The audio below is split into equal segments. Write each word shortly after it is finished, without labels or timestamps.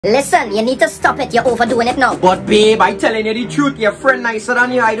Listen, you need to stop it. You're overdoing it now. But babe, I telling you the truth. Your friend nicer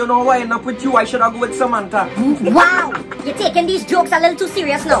than you. I don't know why I end up with you. I should have go with Samantha. Wow! You're taking these jokes a little too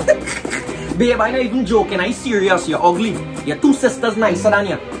serious now. Babe, I'm not even joking. I'm serious. You're ugly. Your two sisters nicer than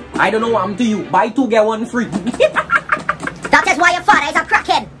you. I don't know what I'm to you. Buy two, get one free. That is why your father is a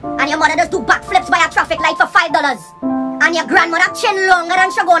crackhead. And your mother does do backflips by a traffic light for $5. And your grandmother chin longer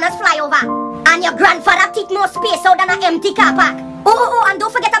than Shoguna's flyover. And your grandfather teeth more space out than an empty car park. Oh, and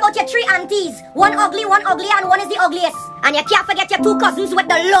don't forget about your three aunties. One ugly, and one is the ugliest. And you can't forget your two cousins with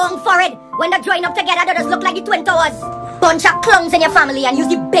the long forehead. When they join up together, they just look like the Twin Towers. Bunch of clowns in your family and use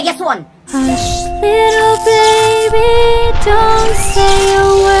the biggest one. Hush, little baby, don't say a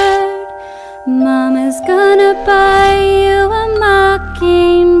word. Mama's gonna buy you a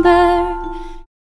mockingbird.